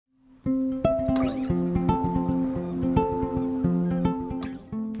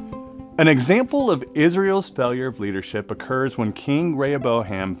An example of Israel's failure of leadership occurs when King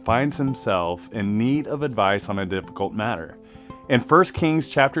Rehoboam finds himself in need of advice on a difficult matter. In 1 Kings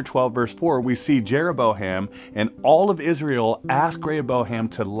chapter 12 verse 4, we see Jeroboam and all of Israel ask Rehoboam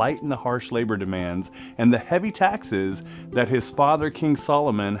to lighten the harsh labor demands and the heavy taxes that his father King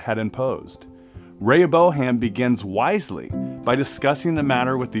Solomon had imposed. Rehoboam begins wisely by discussing the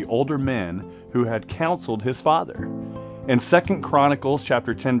matter with the older men who had counseled his father. In 2 Chronicles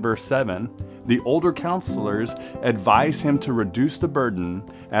chapter 10 verse 7, the older counselors advise him to reduce the burden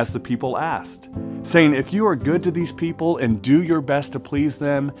as the people asked, saying, "If you are good to these people and do your best to please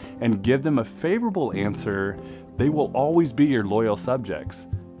them and give them a favorable answer, they will always be your loyal subjects."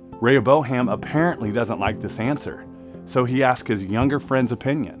 Rehoboam apparently doesn't like this answer, so he asks his younger friend's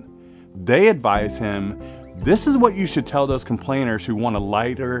opinion. They advise him, "This is what you should tell those complainers who want a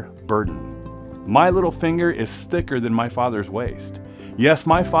lighter burden. My little finger is thicker than my father's waist. Yes,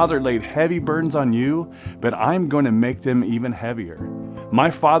 my father laid heavy burdens on you, but I'm going to make them even heavier. My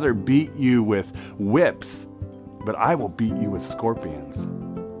father beat you with whips, but I will beat you with scorpions."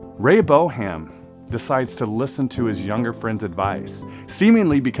 Rehoboam decides to listen to his younger friend's advice,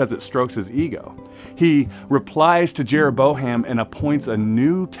 seemingly because it strokes his ego. He replies to Jeroboam and appoints a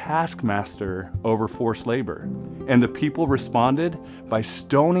new taskmaster over forced labor. And the people responded by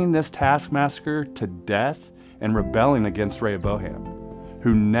stoning this taskmaster to death and rebelling against Rehoboam,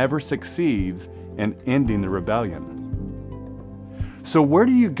 who never succeeds in ending the rebellion. So where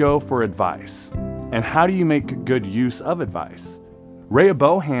do you go for advice? And how do you make good use of advice?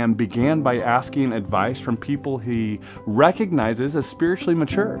 Rehoboam began by asking advice from people he recognizes as spiritually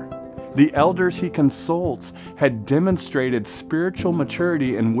mature. The elders he consults had demonstrated spiritual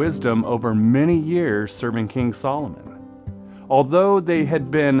maturity and wisdom over many years serving King Solomon. Although they had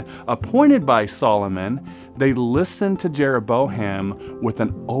been appointed by Solomon, they listened to Jeroboam with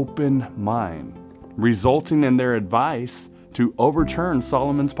an open mind, resulting in their advice to overturn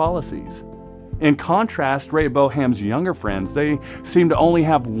Solomon's policies. In contrast, Rehoboam's younger friends, they seem to only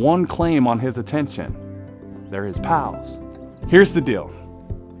have one claim on his attention. They're his pals. Here's the deal.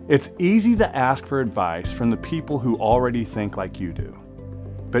 It's easy to ask for advice from the people who already think like you do.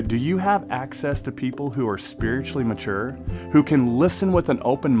 But do you have access to people who are spiritually mature, who can listen with an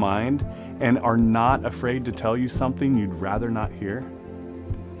open mind and are not afraid to tell you something you'd rather not hear?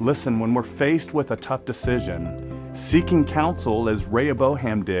 Listen, when we're faced with a tough decision, seeking counsel, as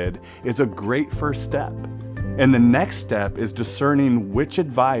Rehoboam did, is a great first step. And the next step is discerning which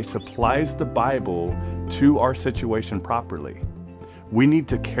advice applies the Bible to our situation properly. We need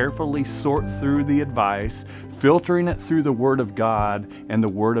to carefully sort through the advice, filtering it through the Word of God and the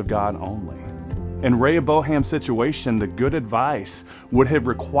Word of God only. In Rehoboam's situation, the good advice would have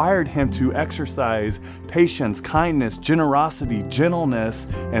required him to exercise patience, kindness, generosity, gentleness,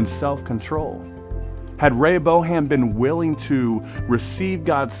 and self-control. Had Rehoboam been willing to receive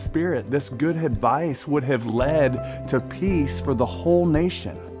God's Spirit, this good advice would have led to peace for the whole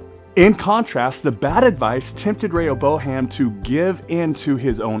nation. In contrast, the bad advice tempted Rehoboam to give in to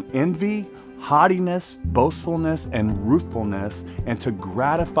his own envy, haughtiness, boastfulness, and ruthfulness, and to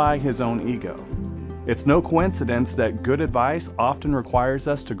gratify his own ego. It's no coincidence that good advice often requires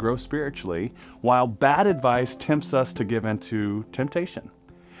us to grow spiritually, while bad advice tempts us to give in to temptation.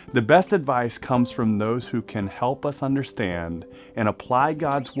 The best advice comes from those who can help us understand and apply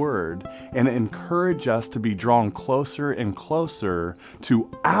God's Word and encourage us to be drawn closer and closer to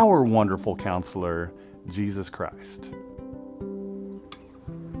our wonderful Counselor, Jesus Christ.